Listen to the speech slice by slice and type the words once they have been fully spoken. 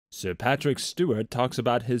Sir Patrick Stewart talks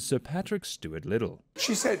about his Sir Patrick Stewart Little.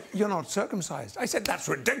 She said, "You're not circumcised." I said, "That's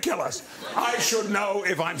ridiculous. I should know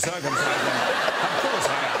if I'm circumcised." Of course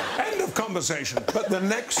I am. End of conversation. But the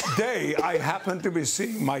next day, I happened to be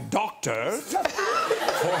seeing my doctor.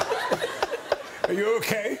 Are you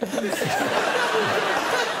okay?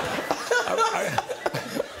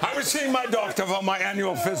 I was seeing my doctor for my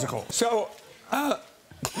annual physical. So,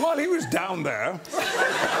 while he was down there,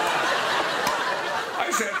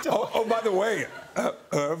 I said, oh, by the way,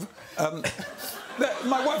 Irv,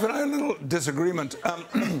 my wife and I had a little disagreement.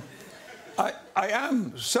 I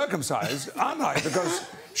am circumcised, aren't I? Because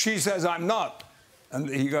she says I'm not. And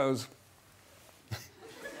he goes,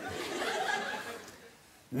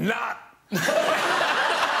 not.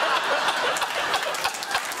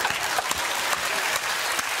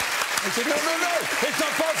 I said, no, it's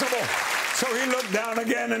not possible. So he looked down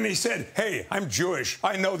again and he said, "Hey, I'm Jewish.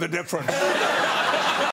 I know the difference."